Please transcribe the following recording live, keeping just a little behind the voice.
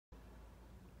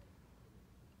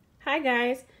Hi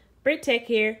guys, Brit Tech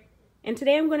here, and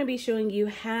today I'm going to be showing you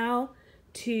how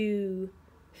to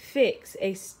fix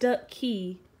a stuck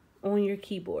key on your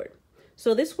keyboard.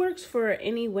 So this works for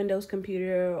any Windows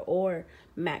computer or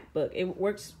MacBook. It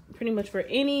works pretty much for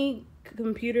any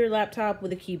computer, laptop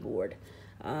with a keyboard.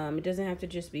 It doesn't have to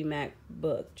just be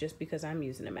MacBook just because I'm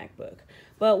using a MacBook.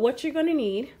 But what you're going to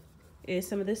need is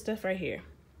some of this stuff right here.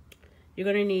 You're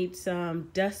going to need some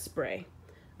dust spray.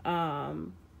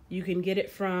 You can get it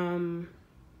from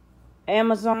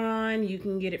Amazon, you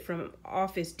can get it from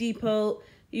Office Depot,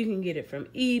 you can get it from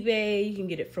eBay, you can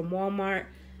get it from Walmart,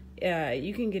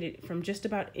 you can get it from just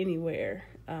about anywhere.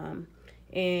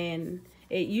 And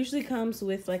it usually comes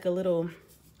with like a little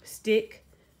stick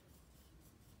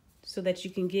so that you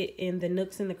can get in the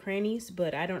nooks and the crannies,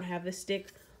 but I don't have the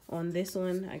stick on this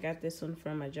one. I got this one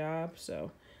from my job,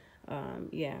 so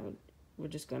yeah, we're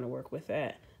just gonna work with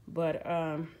that. But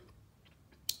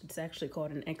it's actually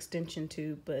called an extension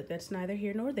tube, but that's neither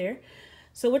here nor there.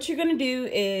 So what you're gonna do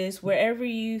is wherever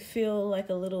you feel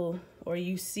like a little, or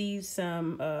you see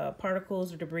some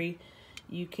particles or debris,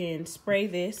 you can spray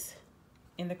this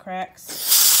in the cracks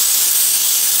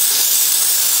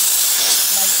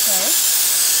like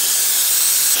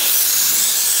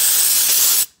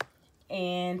so.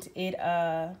 And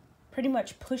it pretty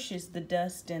much pushes the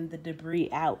dust and the debris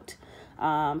out.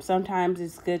 Sometimes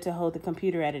it's good to hold the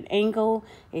computer at an angle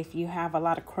if you have a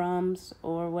lot of crumbs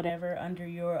or whatever under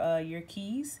your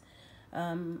keys.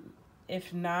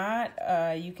 If not,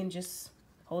 you can just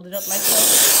hold it up like so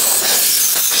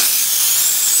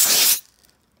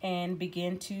and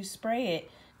begin to spray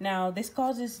it. Now, this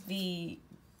causes the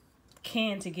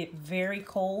can to get very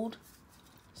cold,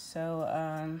 so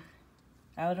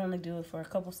I would only do it for a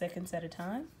couple seconds at a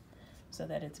time so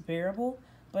that it's bearable.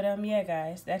 But yeah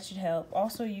guys, that should help.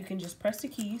 Also, you can just press the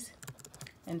keys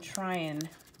and try and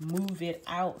move it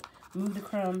out, move the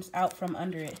crumbs out from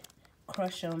under it,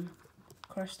 crush them,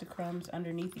 crush the crumbs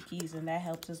underneath the keys, and that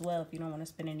helps as well. If you don't want to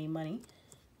spend any money,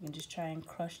 you can just try and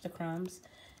crush the crumbs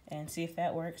and see if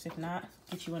that works. If not,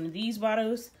 get you one of these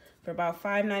bottles for about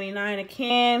 $5.99 a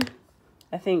can,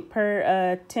 I think,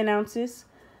 per 10 ounces.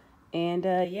 And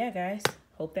yeah guys,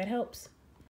 hope that helps.